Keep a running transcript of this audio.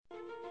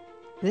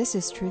This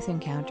is Truth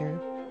Encounter,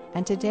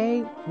 and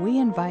today we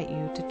invite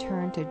you to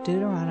turn to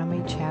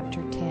Deuteronomy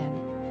chapter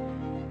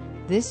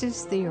 10. This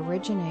is the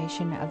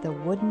origination of the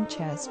wooden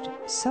chest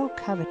so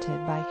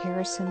coveted by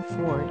Harrison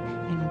Ford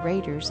in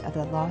Raiders of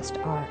the Lost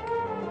Ark.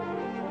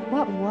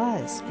 What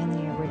was in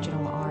the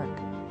original ark?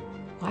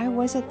 Why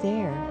was it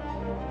there?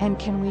 And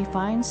can we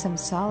find some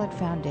solid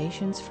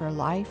foundations for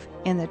life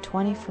in the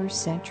 21st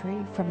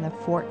century from the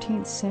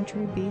 14th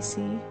century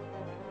BC?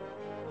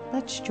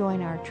 Let's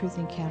join our Truth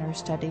Encounter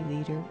study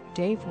leader,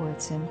 Dave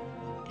Wurtson,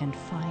 and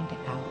find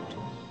out.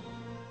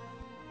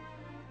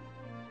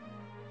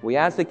 We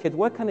asked the kids,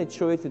 what kind of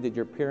choices did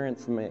your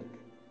parents make?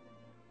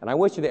 And I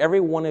wish that every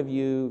one of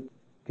you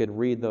could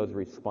read those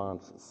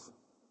responses.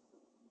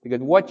 Because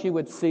what you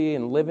would see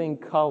in living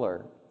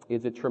color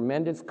is a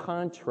tremendous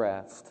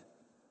contrast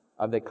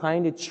of the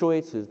kind of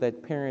choices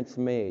that parents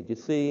made. You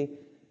see,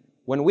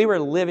 when we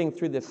were living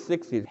through the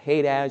 60s,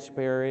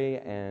 Haight-Ashbury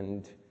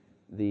and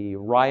the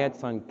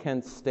riots on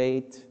Kent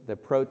State, the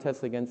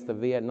protests against the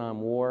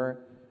Vietnam War,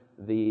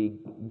 the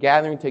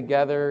gathering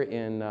together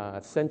in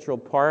Central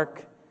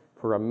Park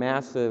for a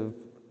massive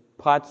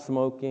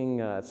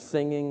pot-smoking,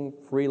 singing,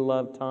 free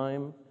love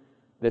time.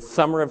 The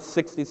summer of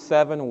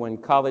 '67, when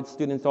college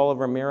students all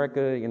over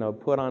America,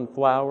 put on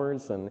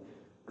flowers and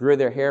grew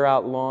their hair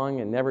out long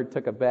and never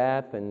took a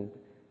bath, and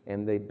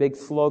the big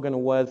slogan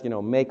was,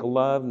 make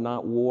love,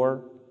 not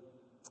war.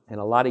 And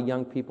a lot of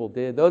young people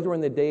did. Those were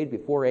in the days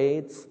before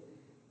AIDS.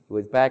 It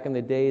was back in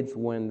the days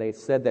when they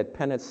said that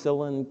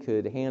penicillin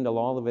could handle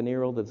all the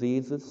venereal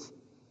diseases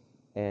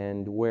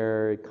and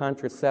where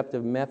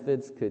contraceptive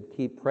methods could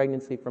keep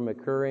pregnancy from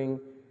occurring.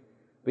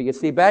 But you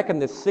see, back in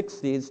the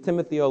 60s,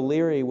 Timothy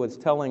O'Leary was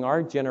telling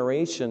our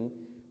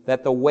generation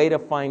that the way to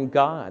find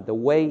God, the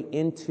way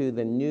into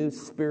the new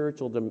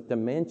spiritual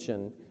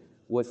dimension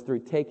was through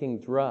taking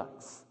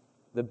drugs.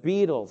 The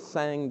Beatles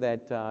sang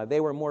that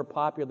they were more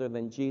popular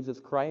than Jesus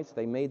Christ.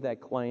 They made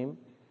that claim.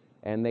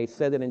 And they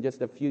said that in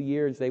just a few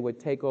years they would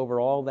take over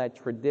all that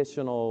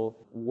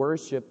traditional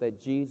worship that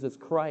Jesus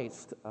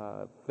Christ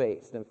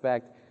faced. In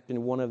fact,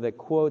 in one of the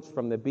quotes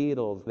from the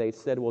Beatles, they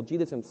said, well,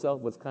 Jesus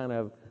himself was kind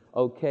of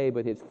okay,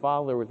 but his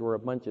followers were a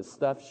bunch of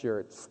stuffed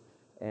shirts,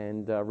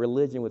 and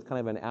religion was kind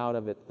of an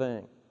out-of-it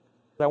thing.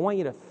 So I want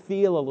you to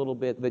feel a little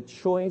bit the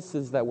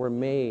choices that were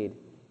made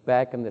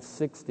back in the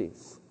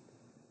 60s.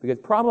 Because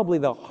probably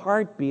the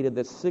heartbeat of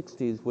the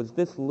 60s was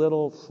this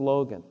little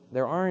slogan: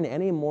 there aren't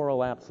any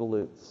moral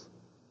absolutes.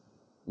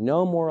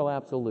 No moral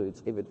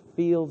absolutes. If it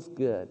feels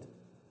good,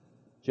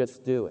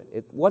 just do it.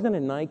 It wasn't a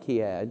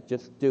Nike ad,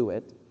 just do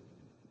it.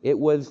 It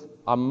was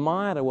a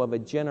motto of a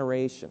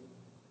generation.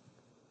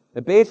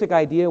 The basic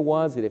idea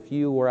was that if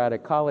you were at a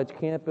college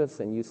campus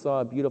and you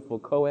saw a beautiful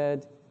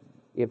co-ed,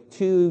 if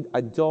two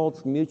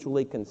adults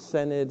mutually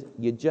consented,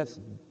 you just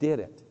did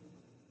it.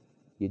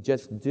 You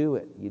just do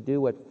it. You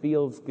do what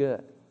feels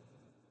good.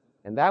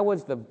 And that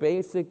was the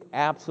basic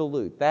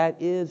absolute.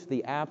 That is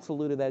the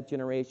absolute of that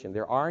generation.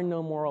 There are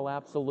no moral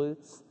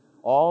absolutes.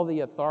 All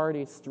the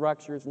authority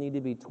structures need to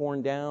be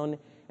torn down.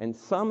 And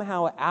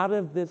somehow out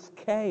of this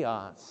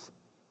chaos,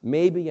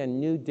 maybe a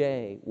new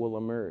day will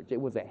emerge. It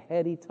was a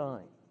heady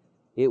time.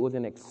 It was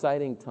an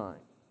exciting time.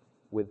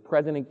 With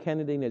President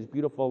Kennedy and his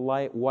beautiful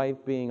wife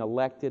being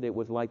elected, it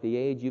was like the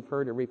age you've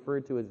heard it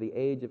referred to as the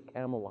age of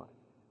Camelot.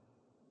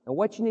 And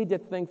what you need to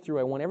think through,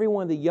 I want every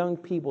one of the young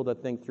people to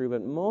think through,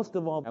 but most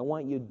of all, I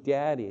want you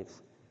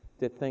daddies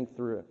to think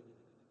through it.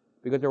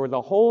 Because there was a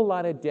whole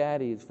lot of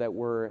daddies that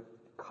were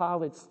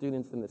college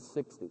students in the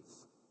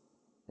 60s.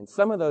 And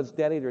some of those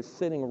daddies are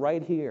sitting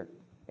right here.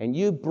 And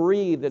you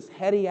breathe this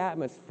heady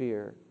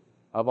atmosphere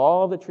of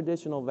all the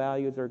traditional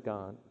values are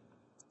gone.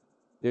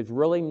 There's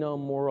really no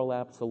moral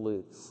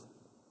absolutes.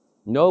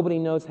 Nobody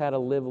knows how to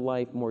live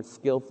life more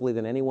skillfully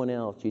than anyone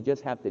else. You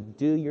just have to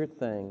do your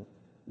thing.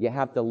 You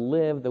have to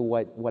live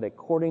what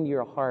according to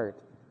your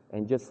heart,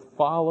 and just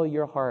follow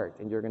your heart,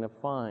 and you're going to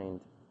find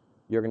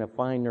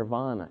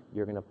nirvana.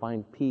 You're going to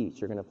find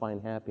peace. You're going to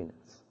find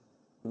happiness.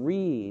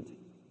 Read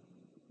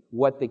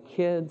what the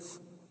kids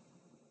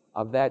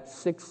of that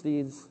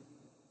 60s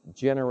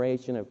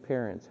generation of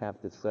parents have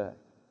to say.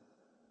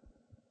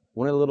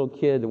 One of the little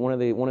kids, one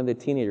of the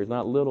teenagers,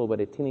 not little, but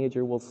a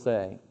teenager will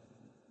say,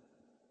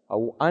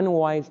 an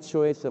unwise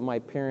choice that my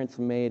parents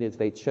made is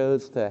they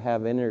chose to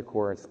have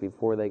intercourse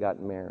before they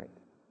got married.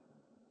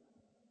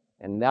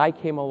 And I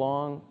came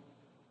along,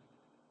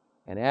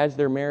 and as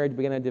their marriage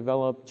began to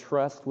develop,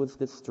 trust was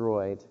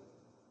destroyed.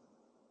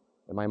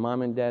 And my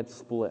mom and dad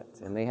split,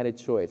 and they had a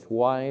choice,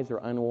 wise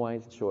or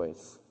unwise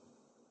choice.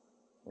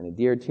 And a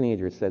dear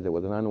teenager says it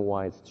was an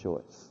unwise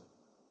choice.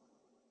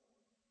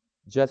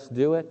 Just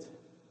do it.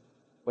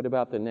 What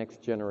about the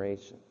next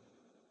generation?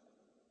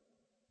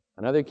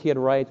 Another kid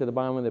writes at the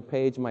bottom of the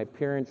page, my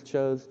parents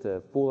chose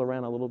to fool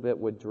around a little bit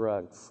with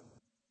drugs.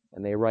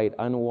 And they write,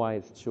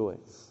 unwise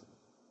choice.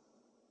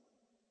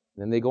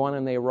 And then they go on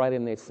and they write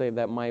and they say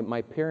that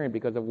my parent,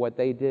 because of what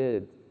they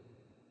did,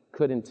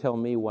 couldn't tell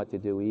me what to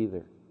do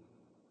either.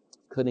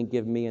 Couldn't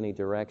give me any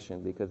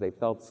direction because they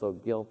felt so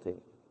guilty.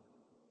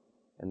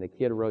 And the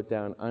kid wrote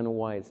down,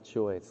 unwise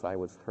choice. I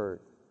was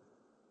hurt.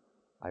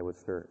 I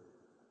was hurt.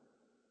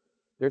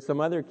 There's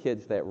some other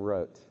kids that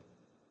wrote,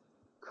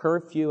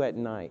 curfew at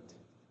night.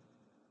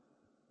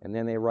 And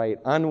then they write,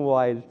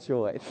 unwise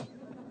choice.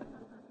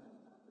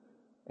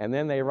 And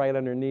then they write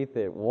underneath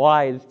it,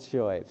 wise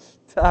choice,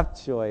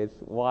 tough choice,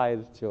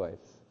 wise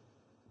choice.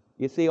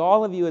 You see,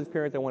 all of you as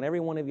parents, I want every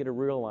one of you to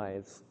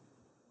realize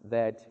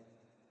that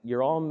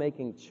you're all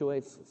making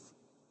choices.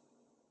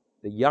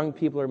 The young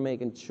people are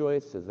making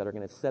choices that are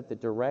going to set the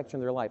direction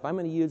of their life. I'm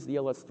going to use the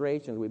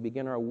illustration as we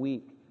begin our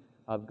week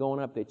of going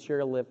up the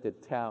chairlift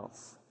at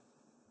Taos.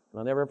 And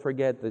I'll never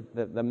forget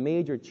the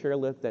major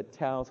chairlift at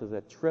Taos is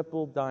a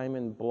triple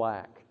diamond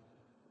black.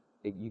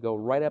 You go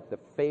right up the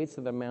face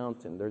of the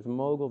mountain. There's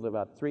moguls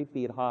about 3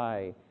 feet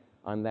high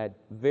on that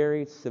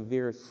very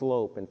severe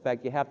slope. In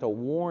fact, you have to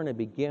warn a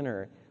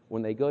beginner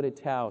when they go to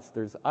Taos,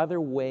 there's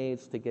other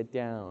ways to get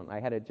down.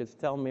 I had to just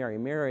tell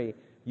Mary,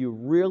 you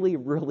really,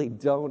 really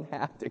don't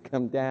have to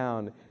come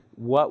down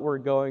what we're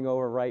going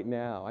over right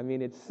now. I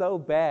mean, it's so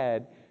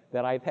bad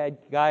that I've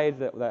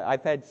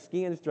had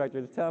ski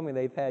instructors tell me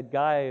they've had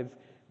guys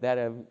that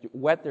have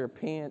wet their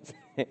pants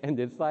and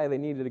decided they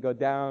needed to go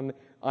down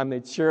on the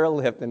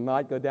chairlift and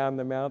not go down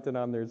the mountain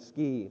on their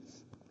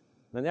skis.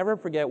 I'll never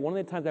forget, one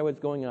of the times I was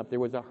going up, there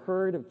was a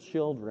herd of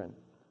children.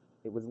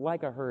 It was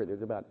like a herd. There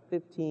was about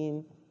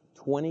 15,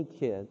 20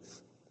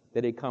 kids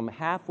that had come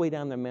halfway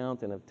down the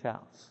mountain of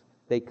Taos.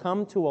 They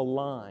come to a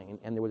line,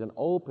 and there was an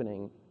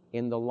opening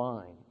in the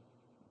line.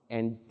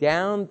 And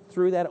down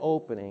through that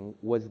opening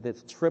was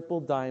this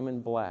triple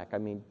diamond black. I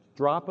mean,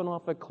 dropping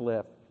off a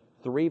cliff,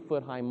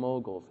 3-foot-high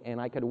moguls.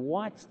 And I could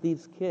watch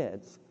these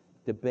kids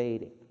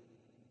debating.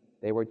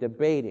 They were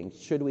debating,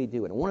 should we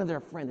do it? And one of their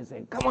friends is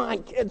saying, come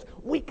on, kids,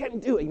 we can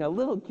do it. You know,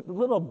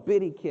 little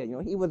bitty kid, you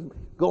know, he was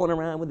going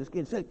around with his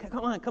kids, said,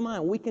 come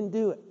on, we can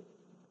do it.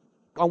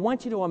 I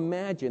want you to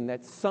imagine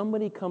that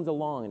somebody comes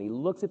along and he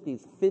looks at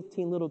these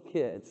 15 little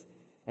kids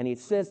and he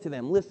says to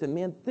them, listen,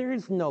 man,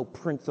 there's no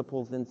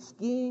principles in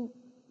skiing.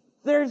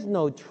 There's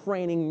no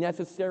training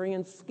necessary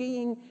in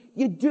skiing.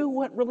 You do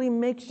what really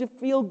makes you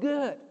feel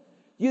good.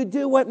 You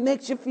do what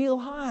makes you feel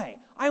high.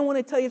 I want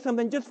to tell you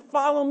something. Just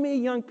follow me,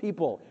 young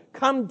people.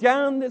 Come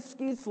down this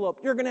ski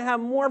slope. You're going to have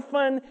more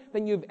fun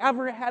than you've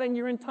ever had in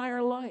your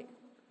entire life.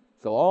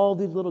 So all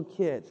these little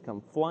kids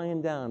come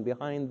flying down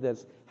behind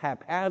this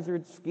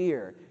haphazard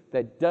skier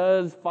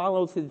that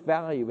follows his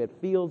value. It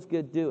feels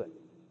good, do it.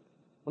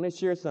 I want to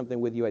share something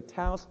with you. At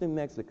Taos, New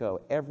Mexico,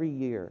 every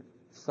year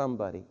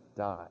somebody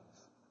dies.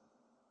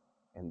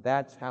 And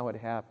that's how it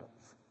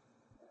happens.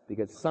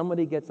 Because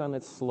somebody gets on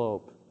a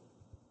slope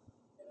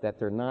that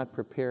they're not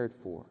prepared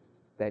for,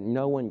 that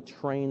no one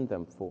trained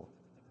them for,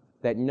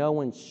 that no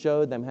one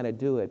showed them how to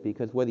do it.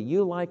 Because whether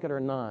you like it or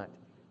not,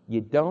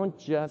 you don't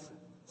just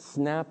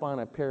snap on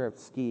a pair of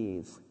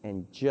skis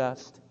and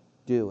just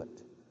do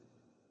it.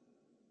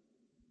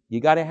 You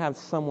got to have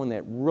someone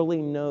that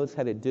really knows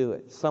how to do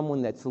it,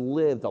 someone that's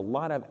lived a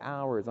lot of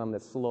hours on the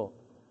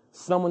slope,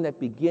 someone that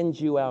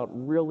begins you out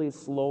really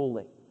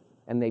slowly,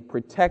 and they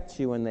protect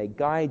you and they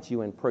guide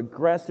you, and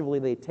progressively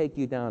they take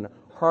you down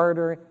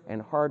harder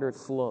and harder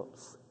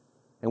slopes.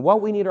 And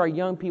what we need our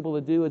young people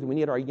to do is we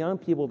need our young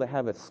people to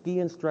have a ski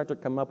instructor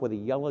come up with a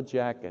yellow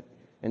jacket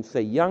and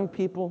say, young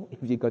people, if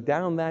you go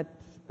down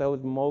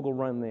those mogul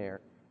run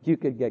there, you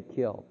could get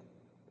killed.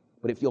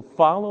 But if you'll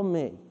follow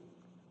me,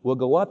 we'll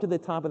go up to the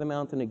top of the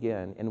mountain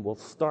again, and we'll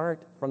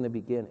start from the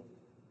beginning.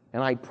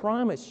 And I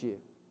promise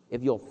you,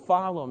 if you'll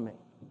follow me,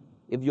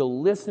 if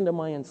you'll listen to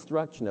my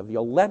instruction, if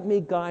you'll let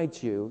me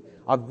guide you,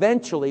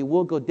 eventually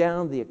we'll go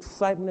down the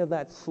excitement of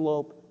that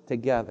slope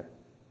together.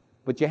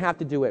 But you have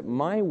to do it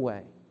my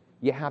way.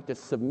 You have to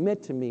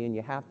submit to me, and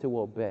you have to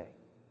obey.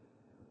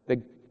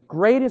 The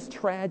greatest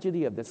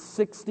tragedy of the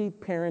 60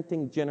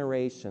 parenting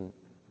generation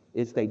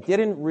is they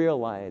didn't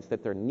realize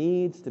that there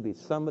needs to be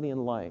somebody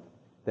in life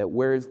that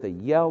wears the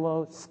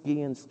yellow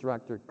ski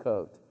instructor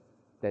coat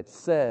that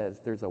says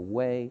there's a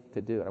way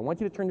to do it. I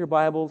want you to turn your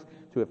Bibles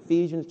to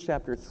Ephesians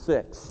chapter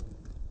 6,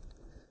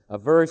 a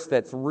verse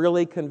that's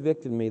really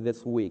convicted me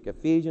this week.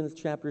 Ephesians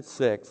chapter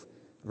 6,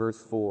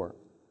 verse 4.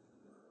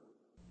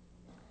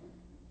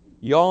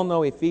 You all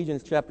know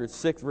Ephesians chapter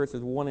 6,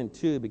 verses 1 and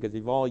 2 because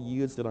you've all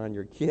used it on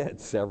your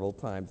kids several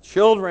times.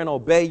 Children,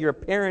 obey your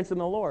parents in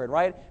the Lord,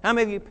 right? How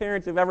many of you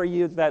parents have ever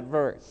used that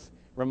verse?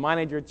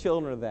 Reminded your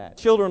children of that.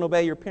 Children,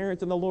 obey your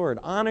parents in the Lord.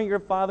 Honor your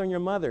father and your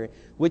mother,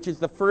 which is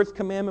the first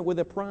commandment with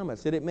a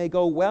promise, that it may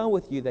go well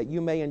with you, that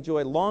you may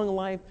enjoy long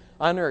life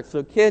on earth.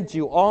 So kids,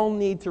 you all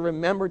need to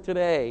remember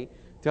today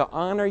to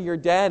honor your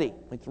daddy.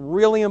 It's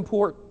really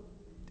important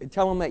to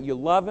tell him that you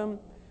love him,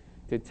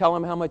 to tell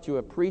him how much you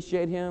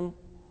appreciate him.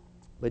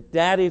 But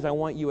daddies, I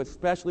want you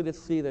especially to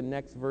see the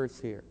next verse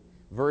here.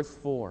 Verse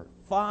 4.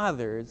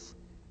 Fathers,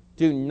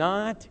 do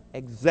not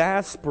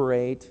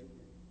exasperate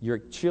your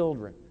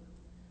children.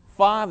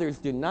 Fathers,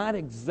 do not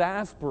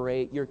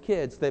exasperate your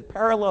kids. The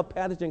parallel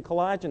passage in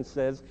Colossians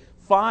says,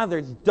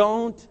 fathers,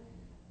 don't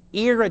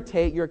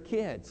irritate your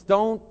kids.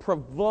 Don't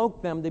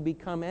provoke them to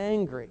become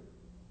angry.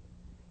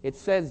 It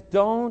says,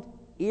 don't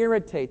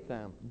irritate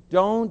them.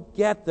 Don't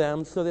get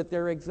them so that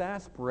they're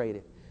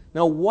exasperated.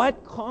 Now,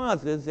 what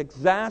causes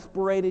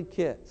exasperated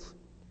kids?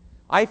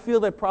 I feel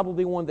that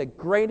probably one of the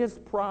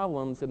greatest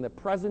problems in the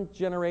present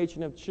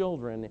generation of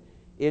children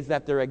is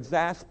that they're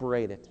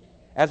exasperated.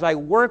 As I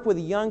work with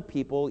young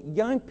people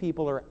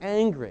are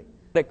angry.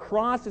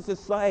 Across the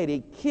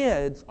society,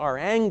 kids are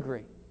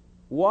angry.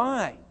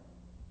 Why?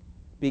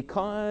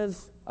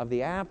 Because of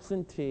the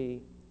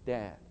absentee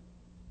dad.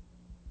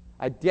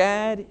 A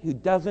dad who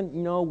doesn't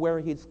know where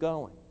he's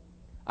going.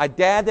 A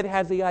dad that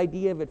has the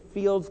idea if it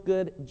feels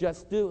good,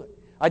 just do it.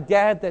 A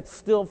dad that's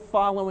still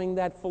following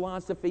that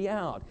philosophy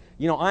out.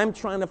 I'm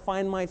trying to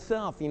find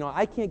myself.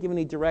 I can't give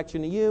any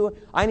direction to you.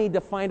 I need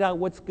to find out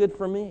what's good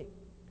for me.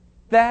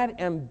 That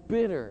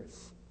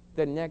embitters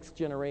the next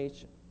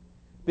generation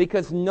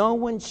because no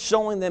one's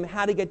showing them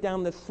how to get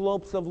down the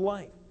slopes of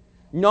life.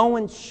 No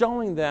one's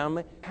showing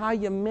them how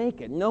you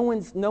make it. No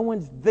one's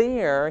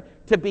there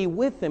to be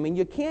with them. And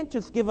you can't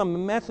just give them a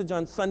message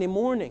on Sunday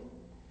morning.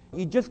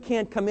 You just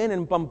can't come in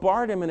and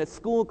bombard them in a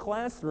school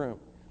classroom.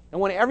 I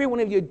want every one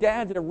of you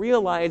dads to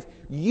realize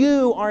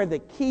you are the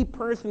key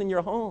person in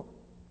your home.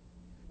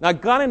 Now,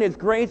 God in His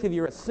grace, if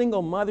you're a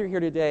single mother here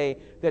today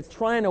that's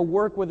trying to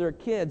work with her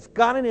kids,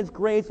 God in His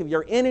grace, if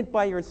you're in it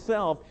by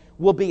yourself,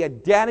 will be a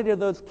daddy to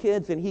those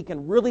kids, and He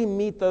can really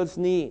meet those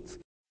needs.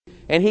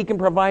 And He can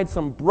provide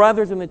some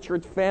brothers in the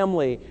church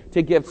family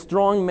to give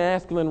strong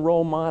masculine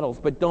role models.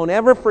 But don't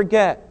ever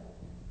forget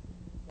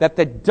that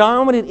the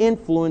dominant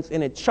influence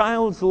in a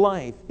child's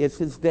life is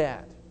his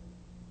dad.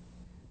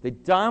 The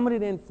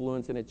dominant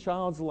influence in a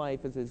child's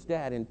life is his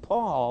dad. And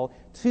Paul,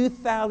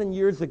 2,000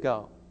 years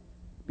ago,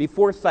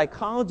 before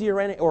psychology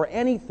or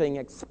anything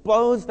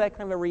exposed that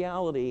kind of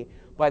reality,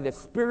 by the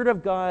Spirit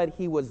of God,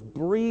 he was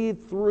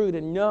breathed through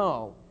to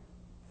know,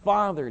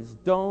 fathers,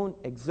 don't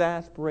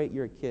exasperate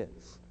your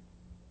kids.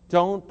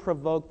 Don't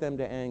provoke them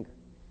to anger.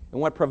 And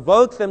what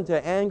provokes them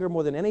to anger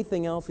more than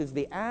anything else is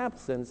the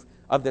absence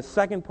of the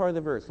second part of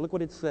the verse. Look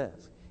what it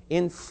says.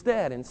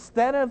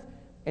 Instead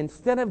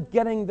of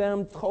getting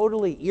them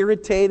totally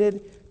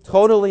irritated,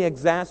 totally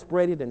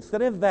exasperated,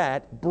 instead of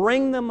that,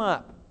 bring them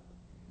up.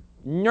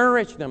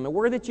 Nourish them. The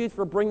word that's used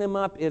for bring them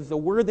up is the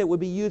word that would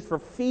be used for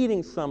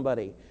feeding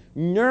somebody.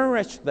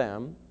 Nourish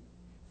them,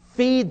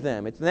 feed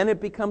them. Then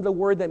it becomes a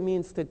word that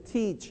means to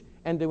teach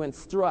and to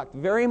instruct,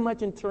 very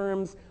much in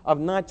terms of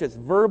not just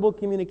verbal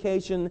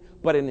communication,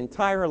 but an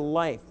entire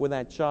life with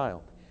that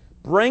child.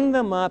 Bring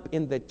them up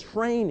in the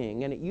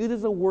training, and it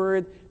uses a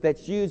word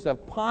that's used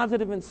of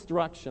positive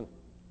instruction,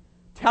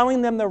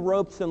 telling them the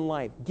ropes in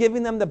life,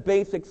 giving them the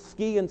basic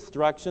ski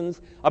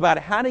instructions about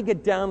how to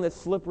get down the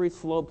slippery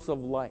slopes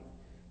of life,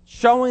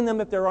 showing them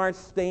that there are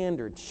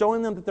standards,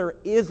 showing them that there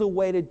is a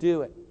way to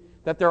do it,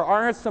 that there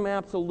are some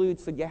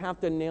absolutes that you have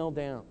to nail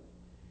down.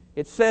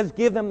 It says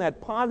give them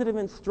that positive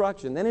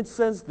instruction. Then it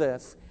says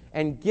this,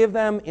 and give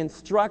them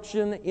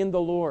instruction in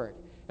the Lord.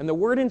 And the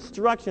word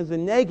instruction is a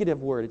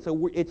negative word.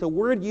 It's a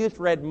word used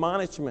for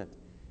admonishment.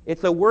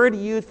 It's a word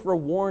used for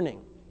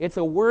warning. It's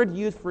a word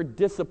used for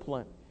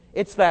discipline.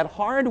 It's that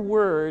hard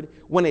word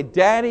when a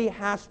daddy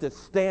has to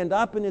stand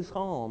up in his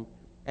home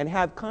and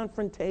have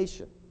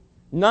confrontation.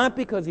 Not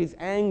because he's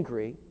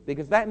angry,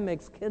 because that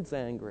makes kids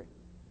angry,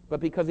 but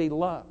because he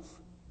loves.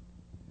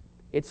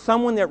 It's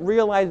someone that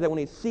realizes that when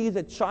he sees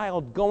a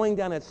child going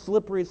down a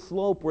slippery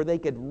slope where they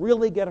could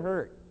really get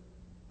hurt,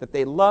 that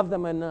they love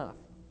them enough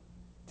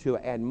to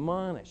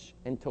admonish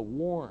and to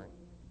warn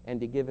and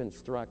to give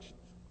instructions.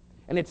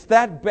 And it's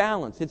that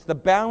balance. It's the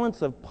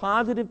balance of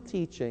positive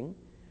teaching,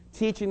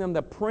 teaching them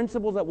the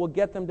principles that will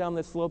get them down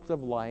the slopes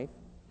of life,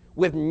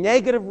 with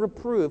negative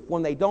reproof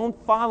when they don't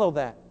follow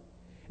that.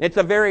 It's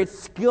a very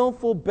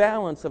skillful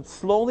balance of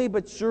slowly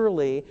but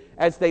surely,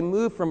 as they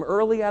move from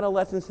early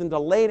adolescence into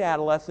late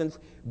adolescence,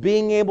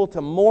 being able to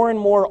more and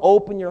more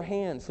open your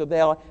hands so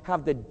they'll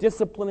have the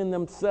discipline in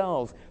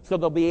themselves, so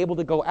they'll be able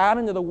to go out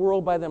into the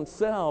world by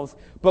themselves.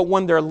 But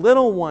when they're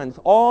little ones,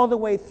 all the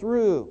way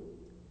through,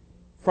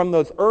 from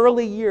those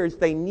early years,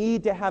 they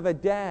need to have a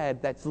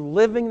dad that's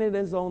living it in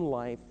his own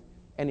life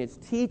and is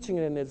teaching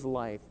it in his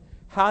life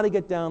how to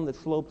get down the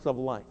slopes of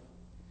life.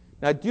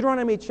 Now,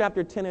 Deuteronomy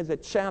chapter 10 is a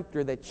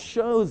chapter that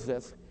shows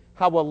us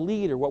how a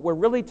leader, what we're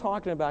really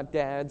talking about,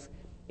 dads,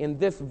 in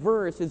this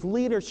verse is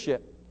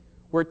leadership.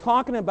 We're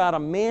talking about a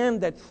man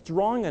that's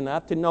strong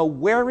enough to know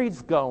where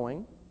he's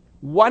going,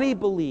 what he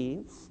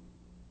believes,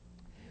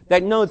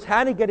 that knows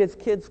how to get his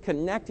kids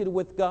connected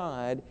with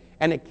God,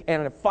 and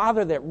a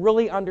father that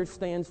really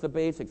understands the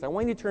basics. I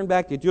want you to turn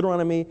back to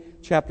Deuteronomy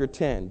chapter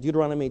 10.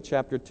 Deuteronomy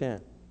chapter 10.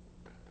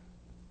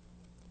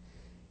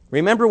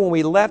 Remember when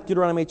we left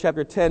Deuteronomy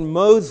chapter 10,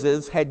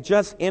 Moses had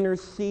just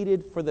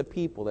interceded for the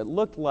people. It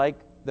looked like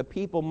the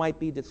people might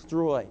be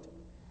destroyed.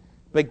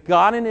 But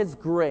God in His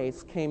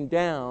grace came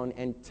down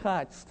and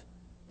touched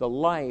the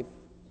life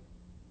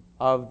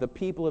of the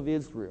people of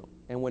Israel.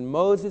 And when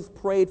Moses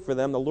prayed for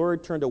them, the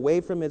Lord turned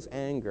away from His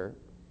anger,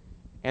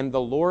 and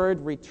the Lord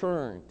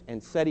returned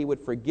and said He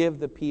would forgive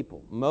the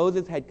people.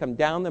 Moses had come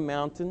down the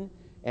mountain,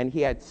 and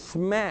he had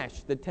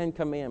smashed the 10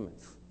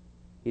 Commandments.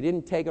 He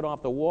didn't take it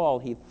off the wall.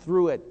 He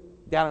threw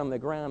it down on the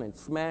ground and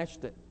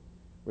smashed it.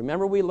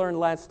 Remember, we learned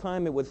last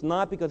time it was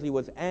not because he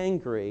was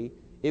angry.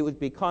 It was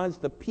because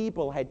the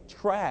people had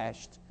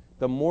trashed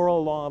the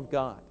moral law of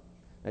God.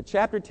 Now,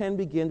 chapter 10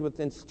 begins with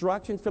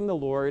instructions from the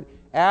Lord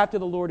after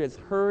the Lord has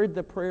heard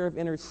the prayer of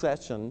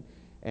intercession.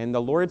 And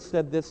the Lord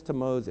said this to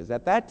Moses.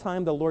 At that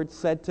time, the Lord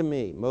said to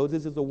me,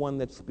 Moses is the one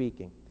that's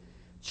speaking,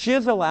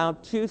 chisel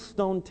out 2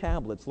 stone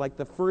tablets like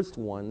the first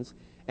ones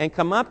and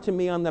come up to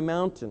me on the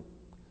mountain.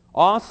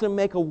 Also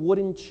make a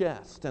wooden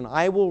chest, and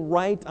I will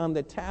write on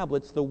the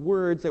tablets the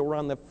words that were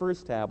on the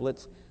first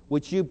tablets,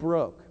 which you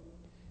broke.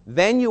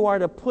 Then you are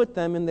to put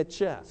them in the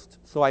chest.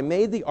 So I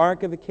made the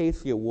ark of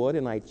acacia wood,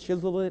 and I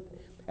chiseled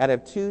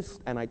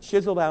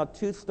out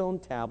 2 stone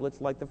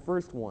tablets like the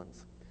first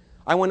ones.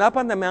 I went up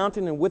on the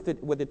mountain and with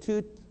the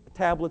 2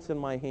 tablets in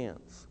my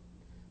hands.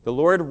 The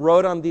Lord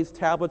wrote on these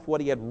tablets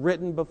what he had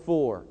written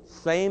before.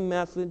 Same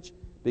message,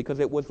 because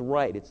it was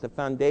right. It's the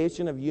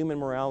foundation of human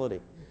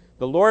morality.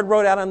 The Lord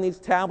wrote out on these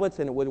tablets,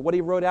 and what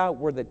he wrote out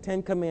were the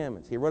 10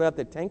 Commandments. He wrote out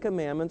the 10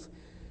 Commandments,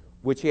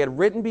 which he had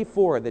written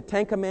before, the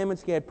 10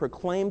 Commandments he had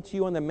proclaimed to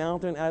you on the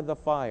mountain out of the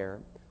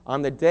fire,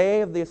 on the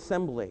day of the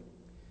assembly.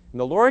 And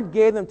the Lord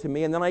gave them to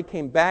me, and then I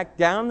came back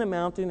down the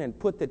mountain and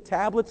put the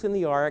tablets in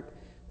the ark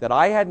that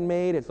I had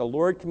made as the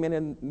Lord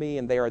commanded me,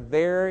 and they are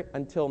there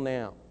until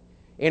now.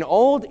 In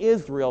old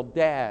Israel,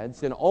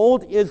 dads, in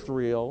old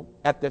Israel,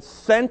 at the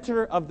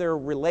center of their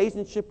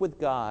relationship with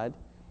God,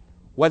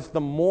 was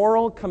the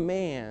moral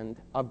command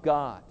of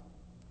God.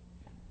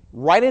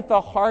 Right at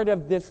the heart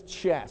of this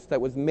chest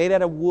that was made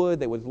out of wood,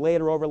 that was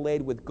later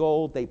overlaid with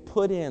gold, they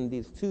put in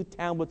these 2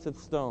 tablets of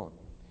stone.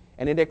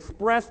 And it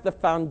expressed the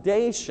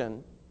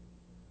foundation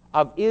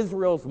of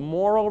Israel's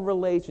moral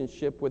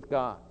relationship with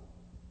God.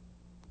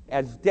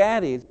 As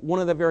daddies, one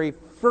of the very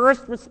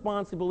first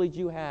responsibilities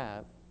you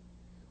have,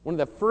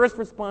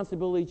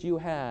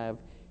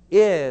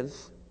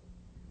 is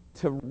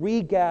to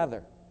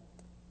regather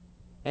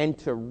and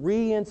to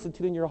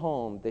reinstitute in your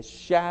home the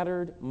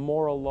shattered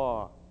moral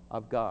law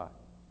of God.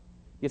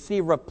 You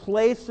see,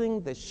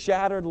 replacing the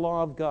shattered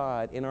law of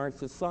God in our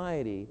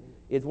society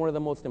is one of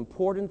the most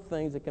important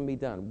things that can be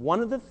done.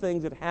 One of the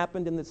things that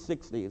happened in the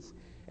 60s,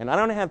 and I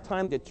don't have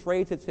time to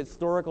trace its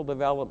historical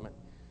development,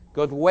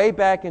 goes way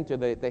back into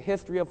the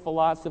history of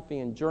philosophy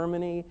in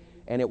Germany,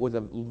 and it was a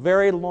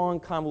very long,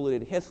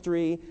 convoluted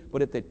history.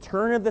 But at the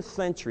turn of the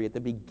century, at the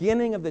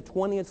beginning of the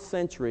 20th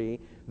century,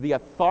 the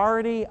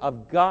authority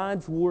of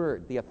God's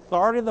Word, the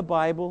authority of the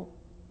Bible,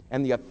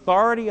 and the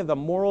authority of the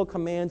moral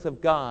commands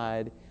of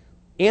God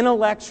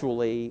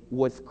intellectually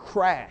was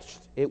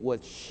crashed. It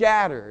was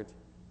shattered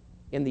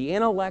in the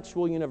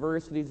intellectual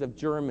universities of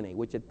Germany,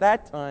 which at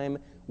that time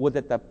was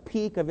at the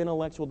peak of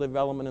intellectual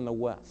development in the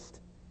West.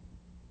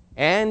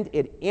 And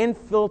it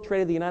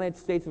infiltrated the United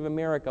States of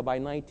America by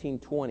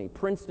 1920.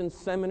 Princeton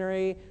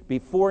Seminary,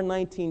 before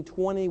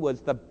 1920,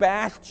 was the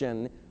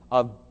bastion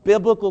of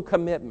biblical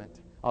commitment,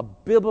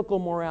 of biblical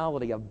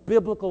morality, of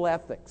biblical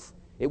ethics.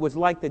 It was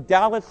like the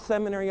Dallas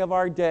Seminary of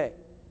our day.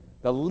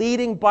 The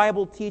leading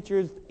Bible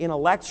teachers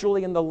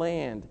intellectually in the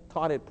land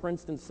taught at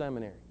Princeton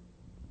Seminary.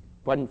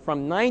 But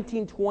from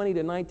 1920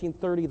 to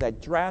 1930,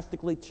 that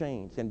drastically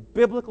changed, and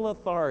biblical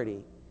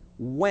authority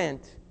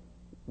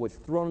was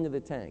thrown into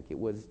the tank. It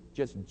was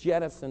just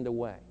jettisoned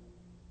away.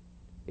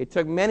 It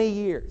took many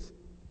years.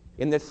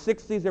 In the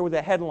 60s, there was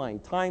a headline,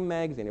 Time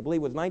magazine, I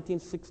believe it was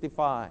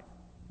 1965.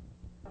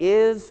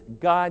 Is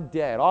God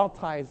dead?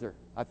 Altizer,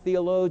 a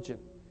theologian,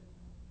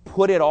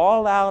 put it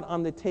all out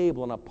on the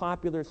table in a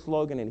popular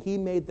slogan, and he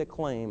made the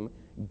claim,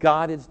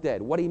 God is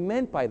dead. What he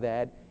meant by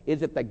that is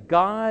that the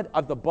God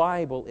of the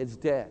Bible is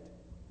dead.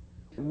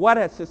 What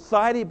a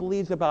society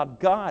believes about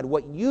God,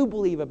 what you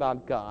believe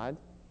about God,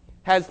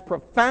 has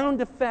profound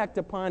effect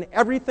upon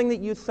everything that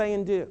you say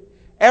and do.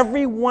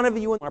 Every one of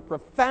you are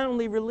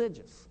profoundly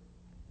religious.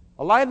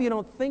 A lot of you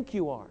don't think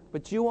you are,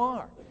 but you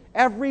are.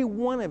 Every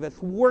one of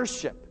us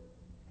worship.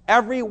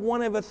 Every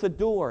one of us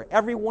adore.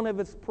 Every one of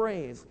us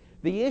praise.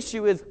 The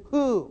issue is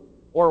who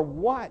or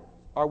what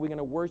are we going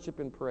to worship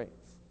and praise?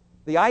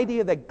 The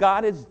idea that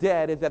God is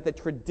dead is that the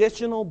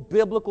traditional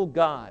biblical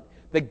God,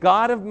 the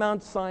God of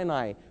Mount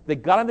Sinai, the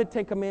God of the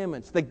Ten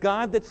Commandments, the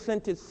God that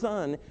sent his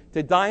Son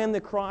to die on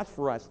the cross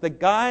for us, the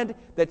God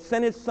that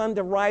sent his Son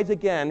to rise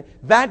again,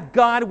 that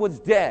God was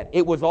dead.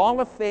 It was all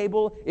a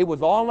fable. It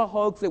was all a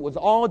hoax. It was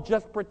all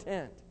just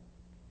pretend.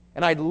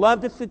 And I'd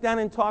love to sit down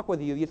and talk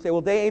with you. You say,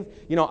 well, Dave,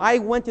 I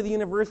went to the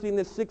university in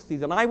the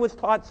 60s and I was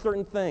taught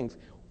certain things.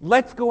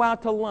 Let's go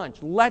out to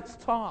lunch. Let's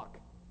talk.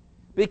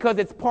 Because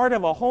it's part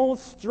of a whole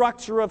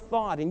structure of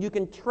thought, and you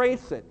can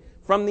trace it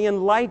from the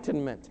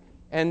Enlightenment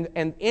and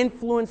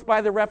influenced by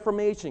the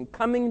Reformation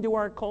coming into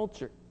our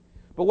culture.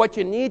 But what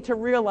you need to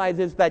realize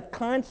is that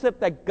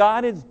concept that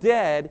God is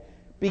dead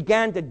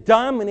began to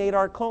dominate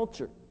our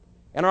culture.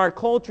 And our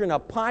culture, in a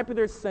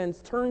popular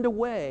sense, turned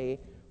away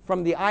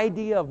from the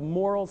idea of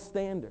moral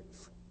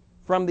standards,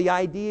 from the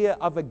idea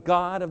of a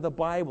God of the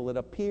Bible that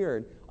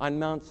appeared on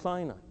Mount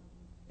Sinai.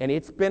 And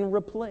it's been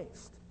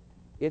replaced.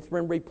 It's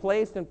been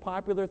replaced in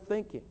popular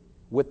thinking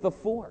with the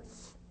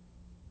Force.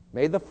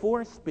 May the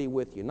Force be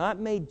with you. Not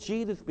may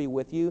Jesus be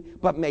with you,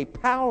 but may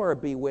power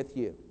be with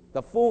you.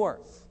 The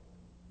Force.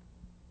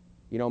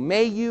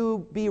 May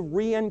you be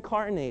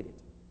reincarnated.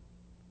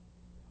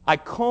 A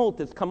cult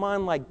has come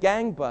on like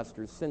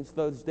gangbusters since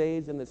those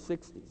days in the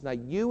 60s. Now,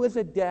 you as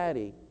a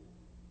daddy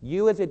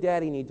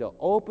need to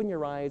open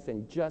your eyes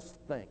and just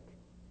think.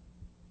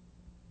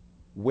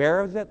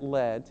 Where has it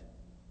led?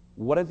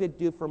 What does it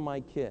do for my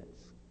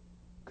kids?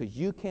 Because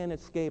you can't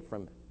escape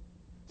from it.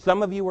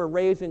 Some of you were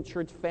raised in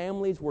church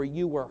families where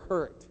you were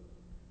hurt.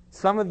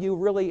 Some of you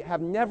really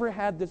have never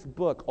had this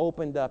book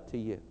opened up to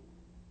you.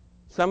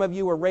 Some of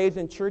you were raised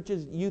in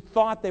churches, you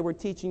thought they were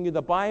teaching you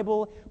the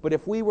Bible, but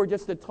if we were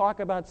just to talk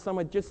about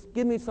just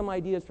give me some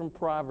ideas from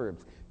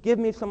Proverbs. Give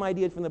me some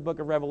ideas from the book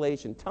of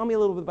Revelation. Tell me a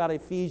little bit about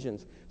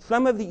Ephesians.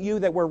 Some of you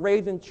that were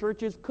raised in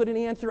churches couldn't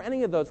answer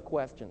any of those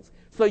questions.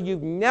 So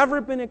you've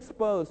never been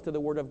exposed to the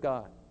Word of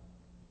God.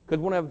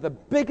 Because one of the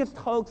biggest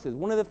hoaxes,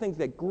 one of the things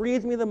that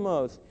grieves me the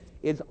most,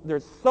 is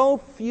there's so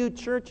few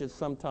churches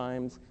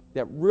sometimes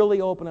that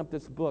really open up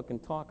this book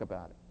and talk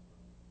about it.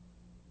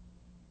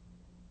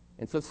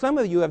 And so some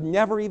of you have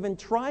never even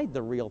tried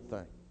the real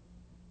thing.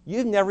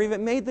 You've never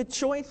even made the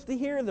choice to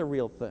hear the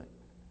real thing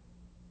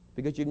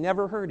because you've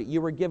never heard it.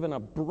 You were given a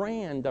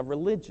brand of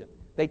religion.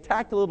 They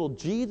tacked a little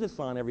Jesus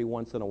on every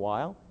once in a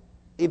while.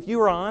 If you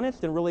were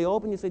honest and really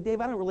open, you say,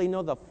 Dave, I don't really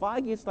know the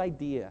foggiest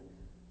idea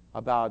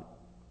about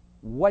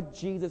what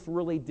Jesus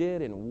really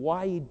did and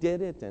why he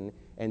did it,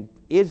 and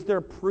is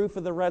there proof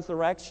of the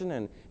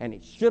resurrection,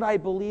 and should I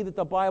believe that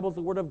the Bible is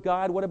the Word of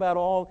God? What about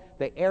all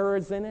the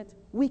errors in it?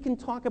 We can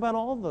talk about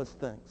all those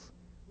things.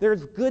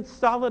 There's good,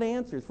 solid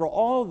answers for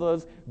all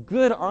those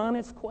good,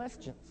 honest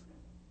questions.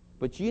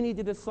 But you need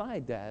to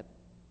decide, Dad.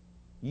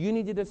 You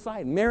need to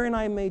decide. Mary and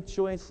I made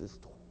choices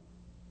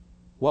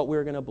what we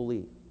were going to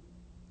believe.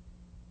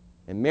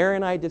 And Mary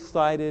and I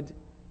decided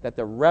that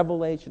the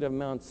revelation of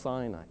Mount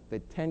Sinai, the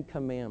Ten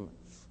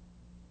Commandments,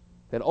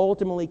 that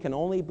ultimately can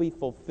only be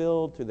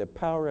fulfilled through the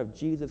power of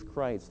Jesus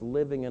Christ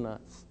living in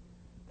us,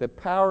 the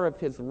power of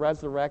his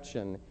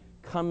resurrection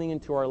coming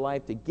into our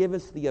life to give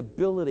us the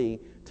ability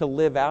to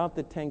live out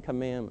the Ten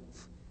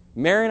Commandments.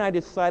 Mary and I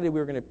decided we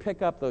were going to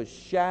pick up those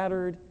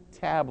shattered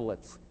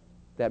tablets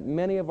that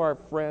many of our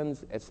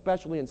friends,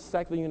 especially in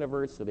secular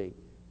university,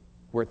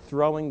 were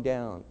throwing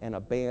down and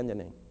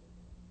abandoning.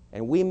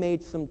 And we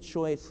made some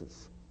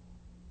choices.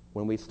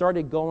 When we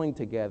started going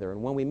together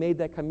and when we made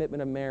that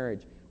commitment of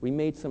marriage, we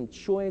made some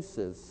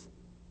choices.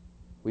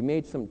 We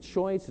made some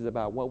choices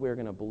about what we were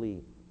going to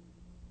believe.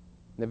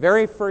 And the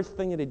very first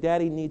thing that a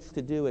daddy needs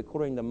to do,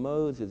 according to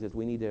Moses, is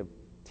we need to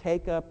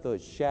take up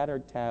those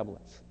shattered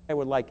tablets. I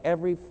would like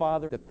every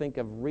father to think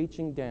of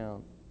reaching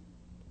down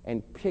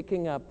and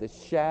picking up the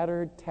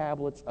shattered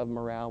tablets of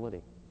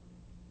morality.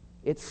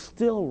 It's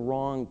still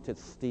wrong to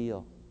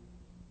steal.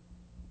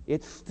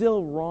 It's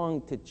still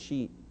wrong to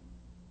cheat.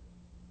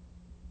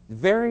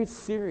 Very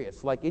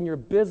serious, like in your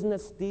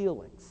business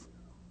dealings.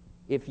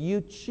 If you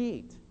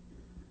cheat,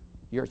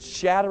 you're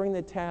shattering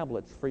the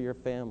tablets for your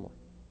family.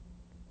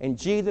 And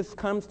Jesus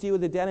comes to you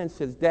as a dad and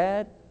says,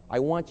 Dad, I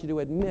want you to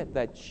admit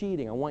that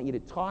cheating. I want you to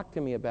talk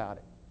to me about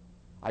it.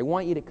 I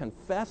want you to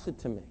confess it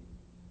to me.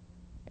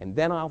 And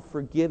then I'll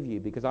forgive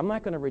you because I'm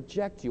not going to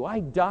reject you.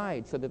 I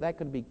died so that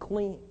could be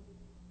clean.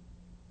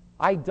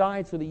 I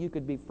died so that you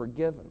could be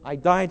forgiven. I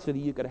died so that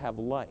you could have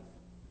life.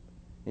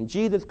 And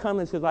Jesus comes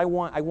and says, I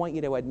want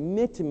you to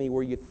admit to me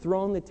where you've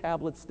thrown the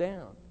tablets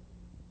down.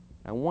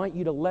 I want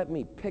you to let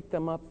me pick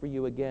them up for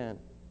you again.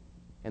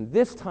 And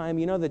this time,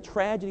 the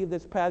tragedy of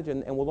this passage,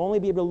 and we'll only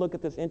be able to look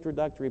at this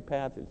introductory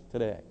passage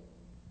today.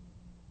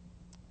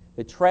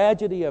 The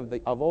tragedy of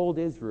old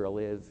Israel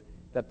is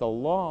that the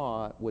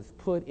law was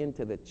put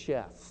into the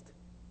chest,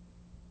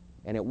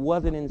 and it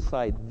wasn't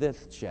inside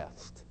this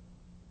chest.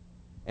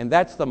 And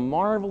that's the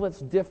marvelous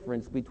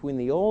difference between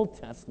the Old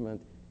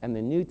Testament and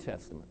the New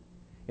Testament.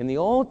 In the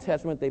Old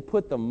Testament, they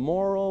put the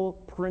moral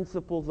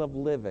principles of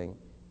living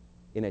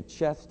in a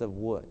chest of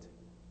wood.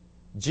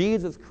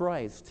 Jesus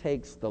Christ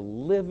takes the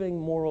living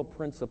moral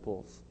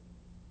principles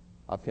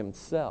of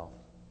himself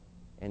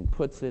and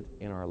puts it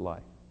in our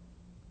life.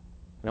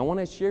 And I want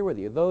to share with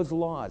you those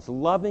laws,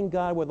 loving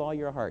God with all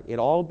your heart. It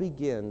all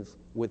begins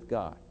with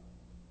God.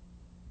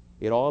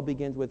 It all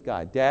begins with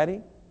God.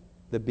 Daddy,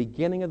 the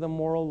beginning of the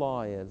moral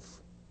law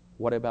is,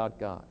 what about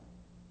God?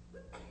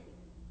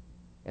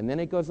 And then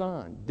it goes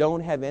on.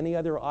 Don't have any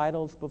other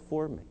idols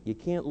before me. You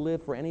can't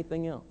live for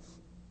anything else.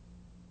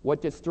 What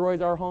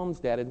destroys our homes,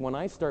 Dad, is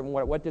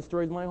what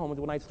destroys my home is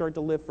when I start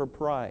to live for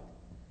pride.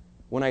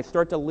 When I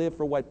start to live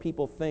for what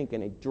people think,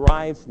 and it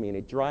drives me, and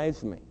it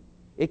drives me.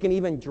 It can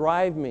even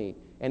drive me,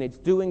 and it's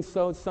doing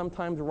so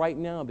sometimes right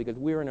now because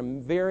we're in a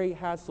very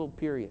hassle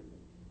period.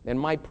 And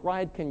my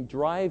pride can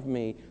drive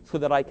me so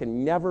that I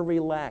can never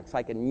relax.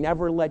 I can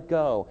never let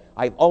go.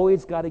 I've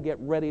always got to get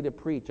ready to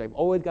preach. I've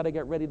always got to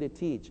get ready to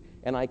teach.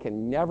 And I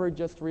can never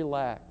just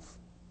relax.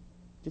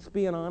 Just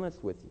being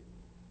honest with you.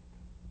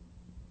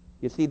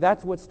 You see,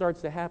 that's what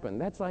starts to happen.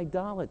 That's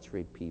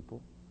idolatry,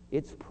 people.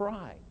 It's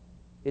pride.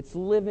 It's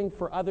living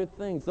for other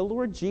things. The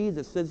Lord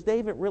Jesus says,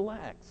 David,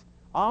 relax.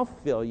 I'll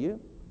fill you.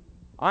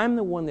 I'm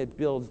the one that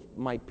builds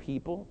my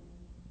people.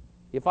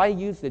 If I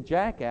use the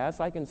jackass,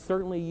 I can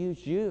certainly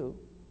use you.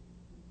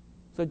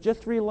 So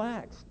just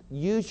relax.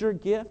 Use your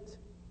gift,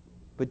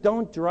 but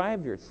don't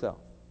drive yourself.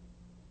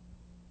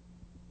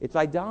 It's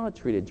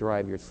idolatry to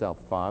drive yourself,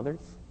 fathers.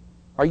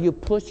 Are you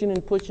pushing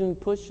and pushing and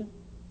pushing?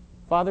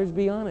 Fathers,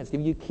 be honest.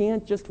 If you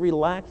can't just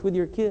relax with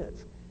your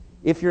kids,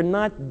 if you're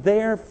not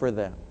there for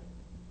them,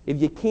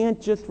 if you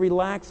can't just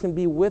relax and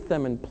be with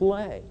them and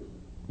play,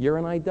 you're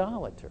an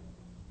idolater.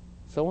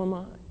 So am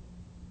I.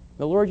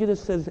 The Lord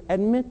Jesus says,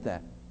 admit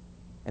that.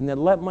 And then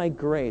let my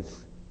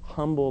grace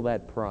humble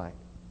that pride.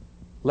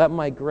 Let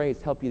my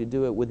grace help you to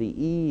do it with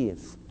the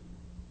ease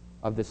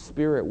of the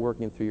Spirit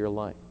working through your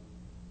life.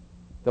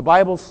 The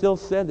Bible still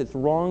says it's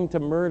wrong to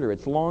murder.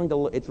 It's wrong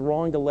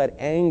to let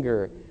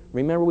anger.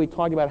 Remember we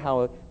talked about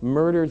how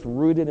murder is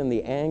rooted in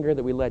the anger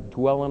that we let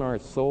dwell in our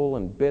soul,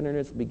 and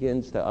bitterness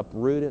begins to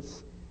uproot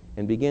us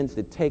and begins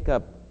to take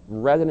up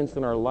residence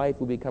in our life.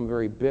 We become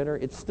very bitter.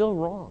 It's still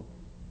wrong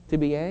to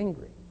be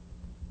angry.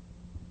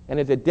 And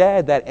as a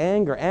dad, that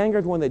anger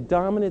is one of the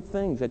dominant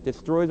things that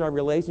destroys our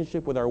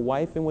relationship with our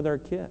wife and with our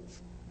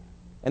kids.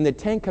 And the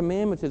Ten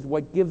Commandments is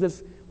what gives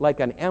us like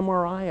an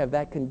MRI of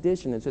that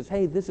condition and says,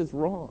 hey, this is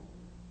wrong.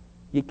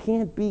 You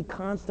can't be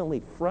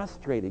constantly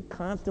frustrated,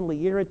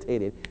 constantly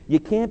irritated. You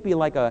can't be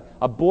like a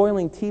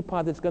boiling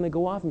teapot that's going to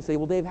go off and say,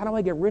 well, Dave, how do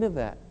I get rid of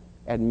that?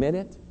 Admit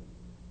it.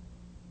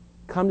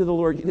 Come to the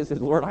Lord Jesus and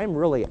says, Lord, I'm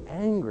really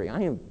angry.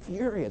 I am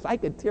furious. I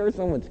could tear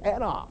someone's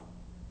head off.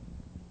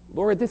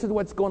 Lord, this is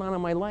what's going on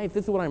in my life.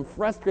 This is what I'm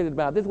frustrated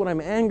about. This is what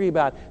I'm angry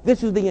about.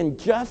 This is the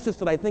injustice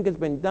that I think has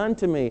been done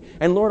to me.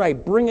 And Lord, I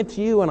bring it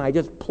to you and I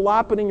just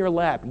plop it in your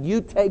lap.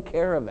 You take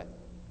care of it.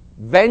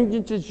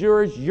 Vengeance is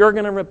yours. You're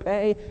going to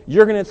repay.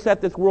 You're going to set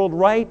this world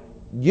right.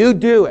 You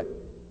do it.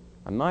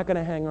 I'm not going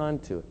to hang on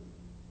to it.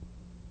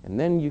 And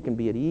then you can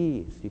be at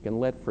ease. You can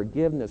let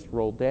forgiveness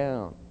roll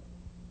down.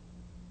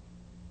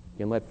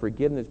 You can let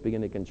forgiveness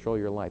begin to control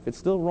your life. It's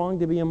still wrong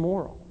to be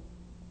immoral.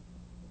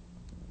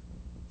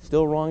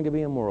 Still wrong to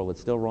be immoral.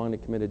 It's still wrong to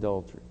commit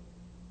adultery.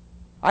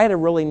 I had a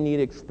really neat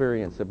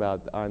experience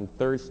on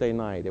Thursday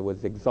night. It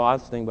was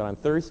exhausting, but on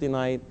Thursday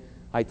night,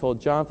 I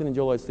told Jonathan and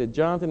Joel, I said,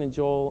 Jonathan and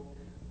Joel,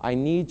 I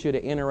need you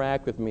to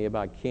interact with me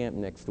about camp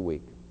next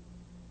week.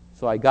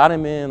 So I got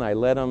them in. I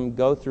let them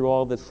go through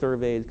all the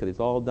surveys because it's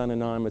all done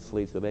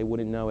anonymously, so they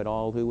wouldn't know at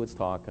all who was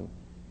talking.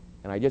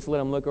 And I just let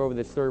them look over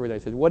the surveys. I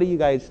said, what do you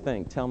guys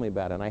think? Tell me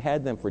about it. And I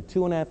had them for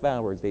 2.5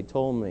 hours. They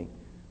told me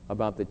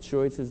about the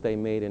choices they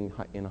made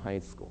in high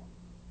school.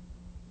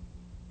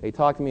 They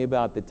talked to me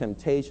about the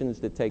temptations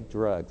to take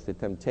drugs, the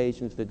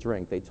temptations to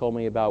drink. They told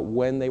me about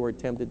when they were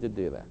tempted to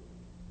do that.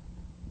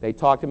 They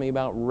talked to me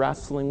about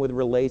wrestling with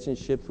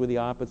relationships with the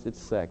opposite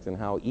sex and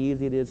how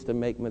easy it is to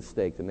make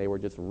mistakes, and they were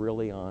just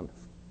really honest.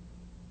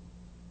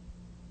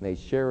 And they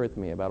share with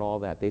me about all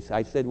that.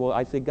 I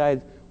said,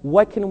 guys,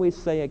 what can we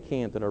say at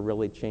camp that'll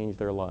really change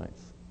their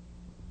lives?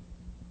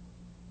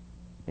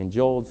 And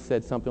Joel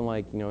said something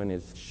like, in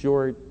his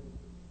short,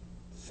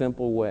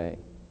 simple way,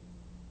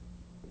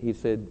 he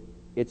said,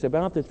 it's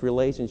about this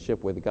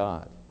relationship with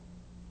God.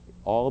 It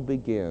all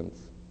begins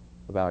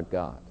about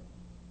God.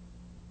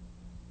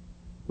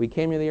 We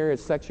came to the area of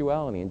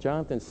sexuality, and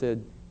Jonathan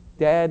said,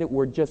 Dad,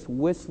 we're just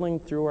whistling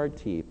through our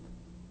teeth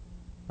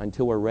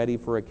until we're ready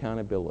for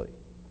accountability.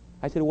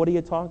 I said, what are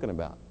you talking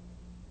about?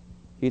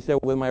 He said,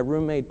 with my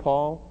roommate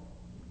Paul,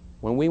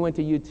 when we went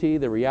to UT,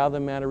 the reality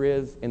of the matter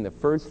is, in the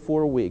first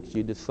 4 weeks,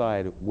 you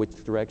decide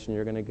which direction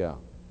you're going to go.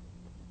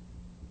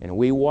 And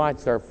we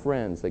watched our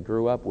friends that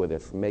grew up with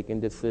us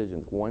making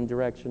decisions, one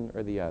direction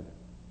or the other.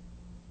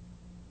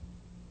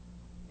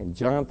 And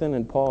Jonathan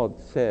and Paul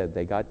said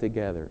they got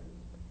together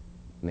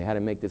and they had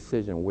to make a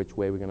decision which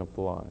way we're going to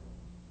fly.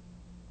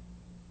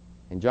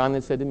 And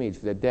Jonathan said to me, he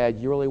said, Dad,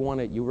 you really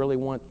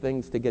want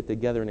things to get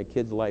together in a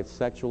kid's life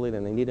sexually,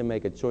 then they need to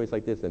make a choice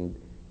like this, and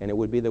it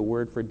would be the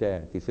word for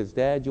dad. He says,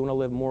 Dad, you want to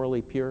live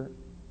morally pure?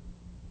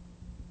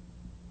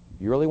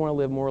 You really want to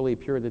live morally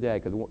pure to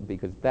Dad,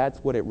 because that's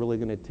what it's really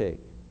going to take.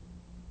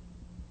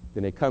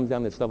 Then it comes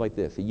down to stuff like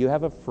this. You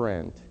have a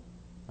friend,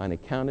 an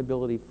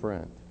accountability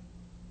friend,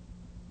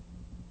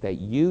 that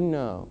you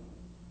know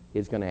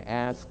is going to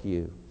ask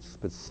you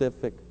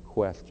specific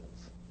questions.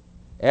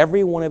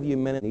 Every one of you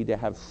men need to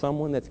have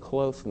someone that's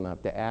close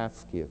enough to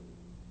ask you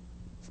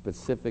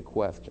specific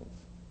questions.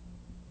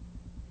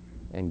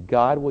 And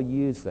God will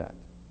use that.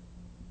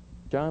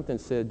 Jonathan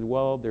said,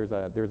 well, there's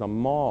a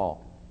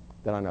mall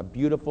that on a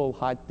beautiful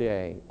hot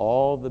day,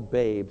 all the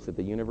babes at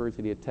the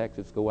University of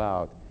Texas go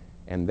out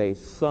and they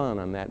sun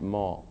on that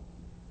mall.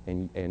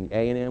 And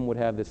A&M would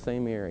have the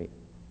same area.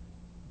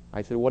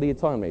 I said, what are you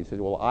talking about? He said,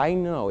 well,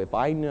 if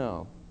I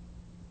know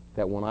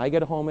that when I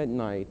get home at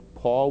night,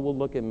 Paul will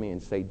look at me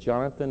and say,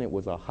 Jonathan, it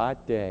was a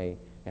hot day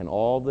and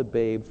all the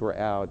babes were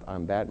out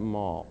on that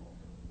mall.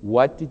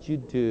 What did you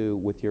do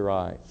with your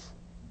eyes?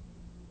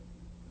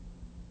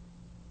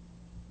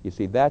 You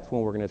see, that's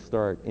when we're going to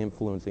start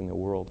influencing the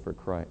world for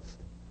Christ.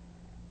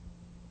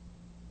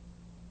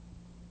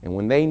 And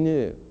when they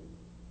knew,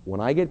 when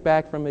I get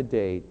back from a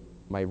date,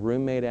 my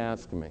roommate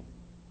asked me,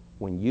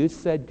 when you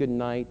said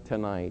goodnight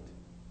tonight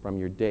from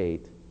your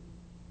date,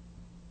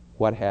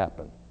 what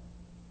happened?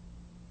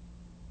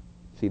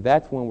 See,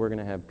 that's when we're going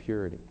to have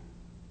purity.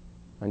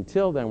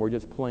 Until then, we're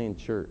just playing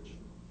church.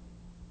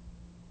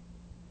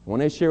 I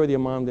want to share with you,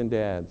 moms and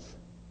dads,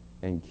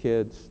 and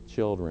kids,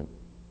 children,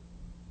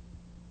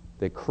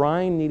 the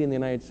crying need in the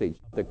United States,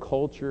 the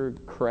culture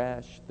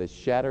crash, the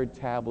shattered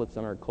tablets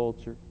in our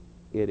culture,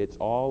 it's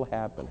all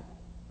happening.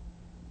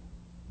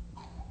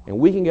 And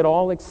we can get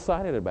all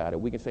excited about it.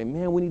 We can say,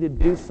 man, we need to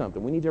do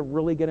something. We need to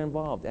really get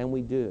involved. And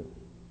we do.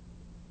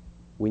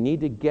 We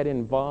need to get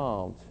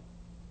involved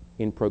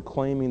in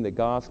proclaiming the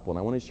gospel. And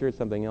I want to share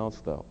something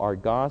else, though. Our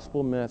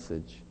gospel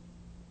message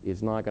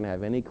is not going to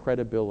have any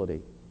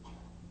credibility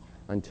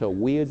until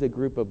we as a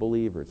group of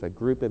believers, a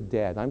group of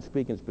dads, I'm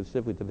speaking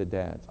specifically to the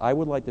dads. I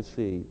would like to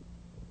see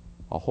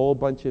a whole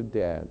bunch of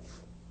dads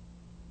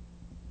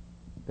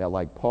that,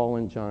 like Paul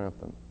and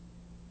Jonathan,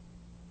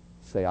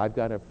 say, I've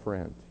got a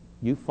friend.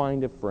 You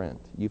find a friend.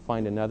 You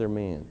find another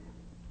man.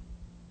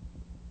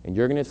 And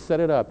you're going to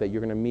set it up that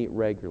you're going to meet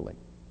regularly.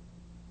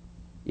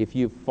 If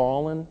you've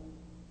fallen,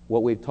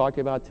 what we've talked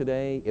about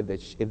today, if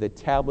the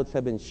tablets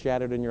have been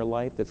shattered in your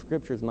life, the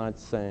Scripture's not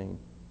saying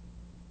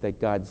that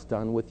God's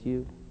done with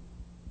you.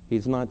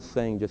 He's not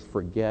saying just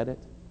forget it.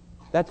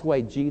 That's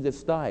why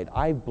Jesus died.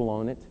 I've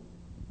blown it.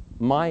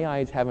 My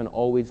eyes haven't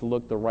always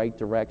looked the right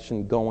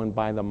direction going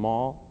by the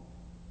mall.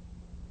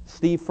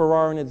 Steve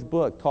Farrar in his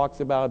book talks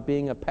about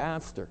being a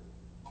pastor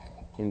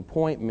in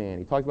Point Man.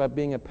 He talks about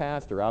being a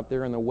pastor out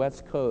there on the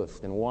West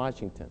Coast in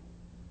Washington.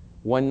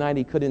 One night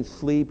he couldn't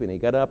sleep, and he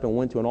got up and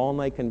went to an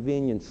all-night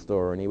convenience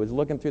store, and he was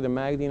looking through the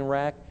magazine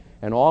rack,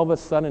 and all of a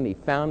sudden he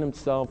found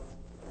himself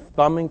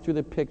thumbing through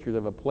the pictures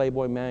of a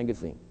Playboy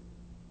magazine.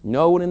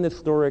 No one in the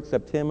store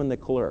except him and the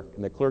clerk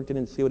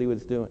didn't see what he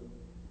was doing.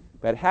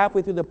 But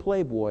halfway through the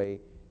Playboy,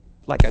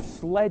 like a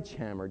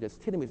sledgehammer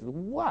just hit him. He says,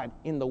 what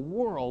in the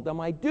world am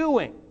I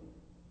doing?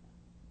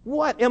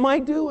 What am I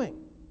doing?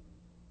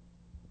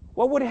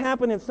 What would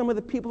happen if some of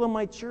the people in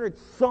my church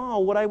saw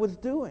what I was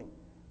doing?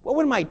 What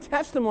would my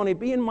testimony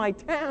be in my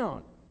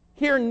town,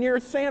 here near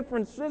San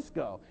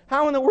Francisco?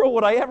 How in the world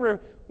would I ever,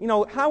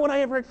 how would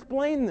I ever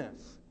explain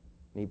this?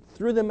 And he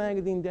threw the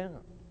magazine down.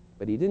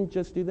 But he didn't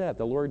just do that.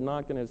 The Lord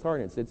knocked on his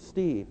heart and said,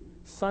 Steve,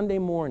 Sunday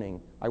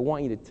morning, I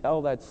want you to tell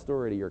that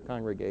story to your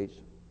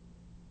congregation.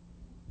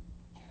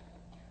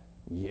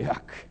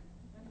 Yuck.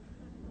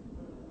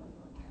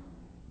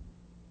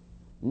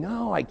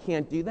 No, I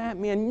can't do that,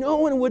 man. No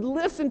one would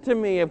listen to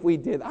me if we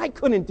did. I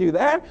couldn't do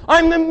that.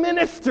 I'm the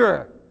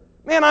minister.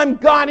 Man, I'm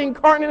God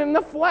incarnate in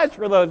the flesh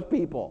for those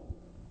people.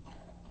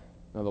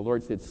 Now the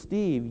Lord said,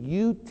 Steve,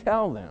 you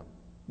tell them.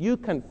 You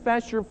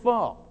confess your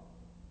fault.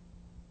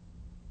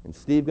 And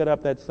Steve got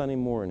up that Sunday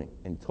morning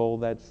and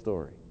told that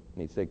story.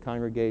 And he said,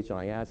 congregation,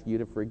 I ask you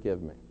to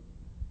forgive me.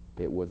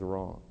 It was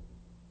wrong.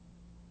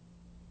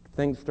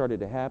 Things started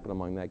to happen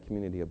among that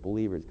community of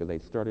believers because they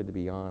started to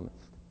be honest.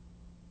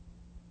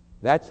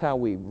 That's how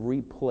we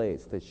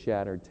replace the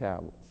shattered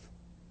tablets.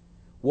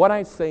 What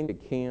I say to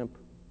camp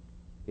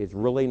is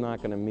really not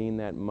going to mean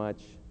that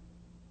much.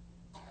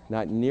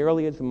 Not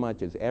nearly as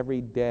much as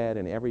every dad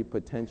and every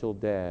potential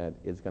dad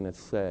is going to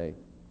say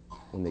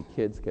when the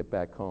kids get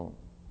back home.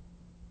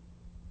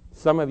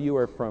 Some of you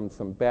are from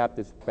some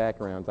Baptist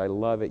backgrounds. I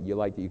love it. You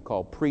like that you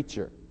call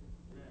preacher.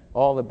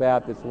 All the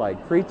Baptists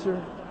like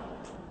preacher.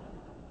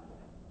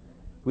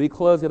 We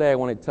close today. I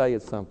want to tell you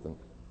something.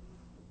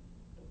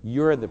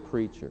 You're the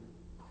preacher.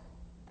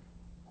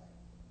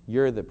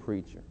 You're the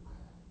preacher.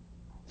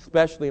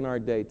 Especially in our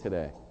day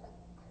today.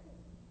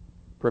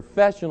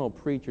 Professional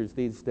preachers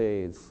these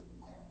days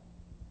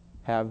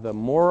have the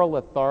moral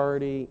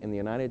authority in the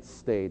United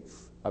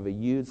States of a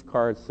used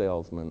car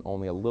salesman,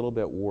 only a little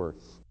bit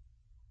worse.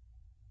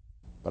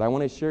 But I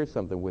want to share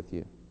something with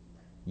you.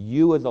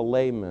 You as a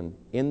layman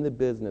in the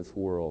business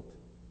world,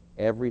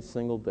 every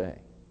single day,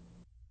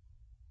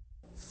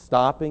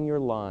 stopping your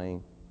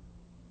lying,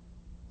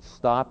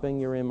 stopping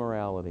your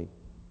immorality,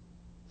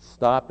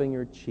 stopping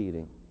your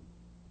cheating,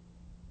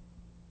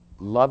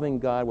 loving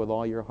God with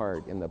all your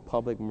heart in the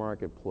public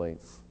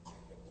marketplace.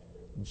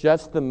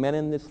 Just the men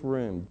in this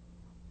room,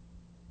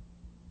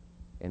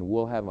 and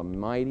we'll have a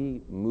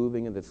mighty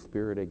moving of the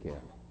Spirit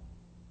again.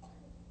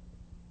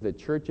 The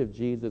Church of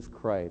Jesus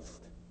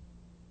Christ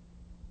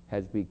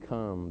has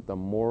become the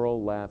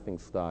moral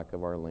laughingstock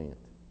of our land.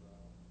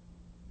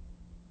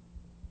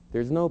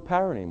 There's no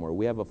power anymore.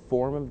 We have a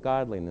form of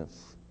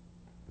godliness,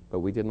 but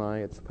we deny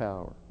its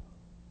power.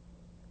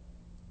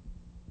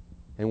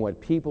 And what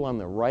people on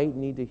the right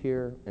need to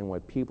hear, and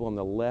what people on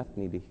the left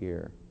need to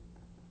hear,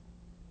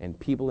 and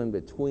people in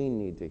between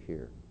need to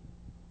hear,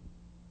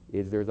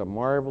 is there's a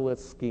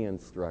marvelous ski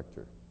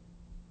instructor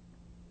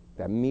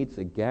that meets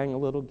a gang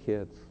of little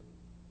kids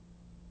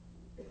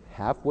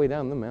halfway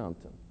down the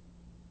mountain.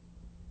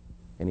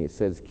 And he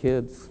says,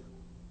 kids,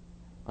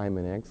 I'm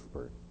an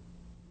expert.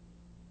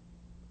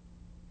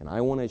 And I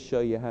want to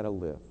show you how to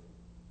live.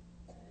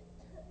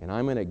 And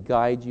I'm going to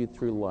guide you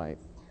through life.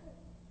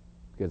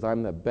 because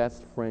I'm the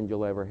best friend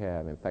you'll ever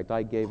have. In fact,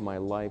 I gave my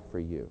life for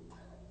you.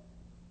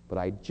 But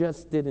I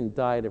just didn't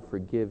die to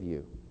forgive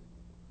you.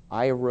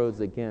 I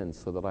arose again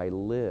so that I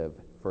live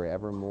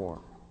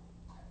forevermore.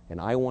 And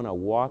I want to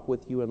walk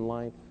with you in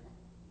life.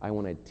 I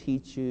want to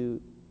teach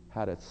you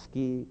how to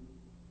ski.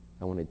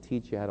 I want to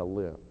teach you how to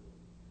live.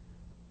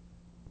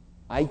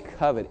 I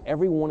covet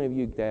every one of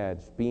you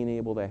dads being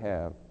able to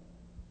have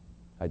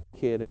a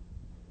kid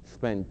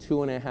spend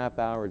 2.5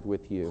 hours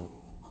with you,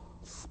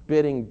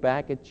 spitting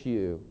back at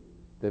you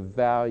the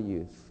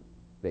values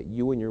that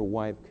you and your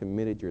wife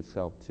committed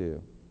yourself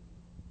to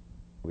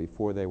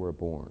before they were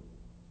born.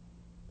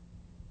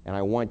 And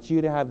I want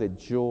you to have the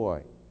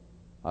joy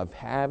of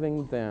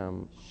having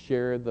them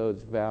share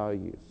those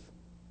values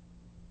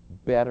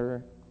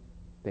better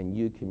than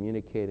you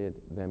communicated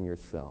them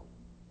yourself.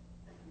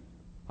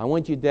 I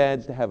want you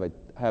dads to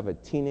have a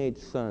teenage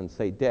son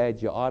say,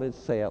 Dad, you ought to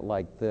say it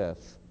like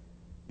this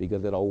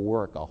because it'll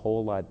work a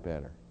whole lot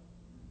better.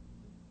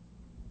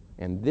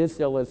 And this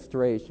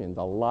illustration's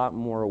a lot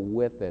more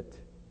with it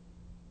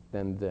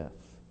than this.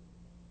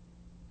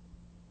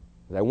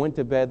 As I went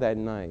to bed that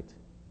night,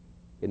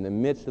 in the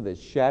midst of the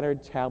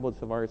shattered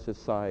tablets of our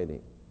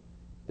society,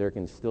 there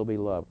can still be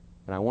love.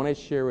 And I want to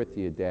share with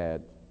you,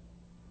 Dad,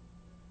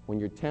 when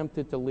you're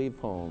tempted to leave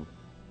home,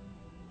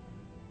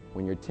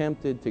 when you're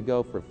tempted to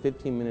go for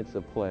 15 minutes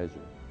of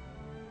pleasure,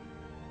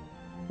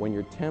 when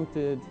you're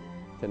tempted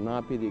to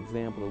not be the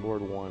example the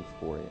Lord wants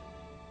for you,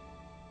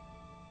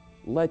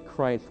 let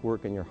Christ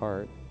work in your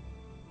heart.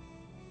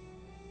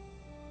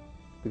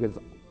 Because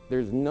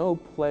there's no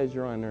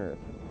pleasure on earth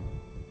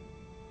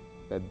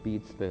that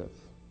beats this.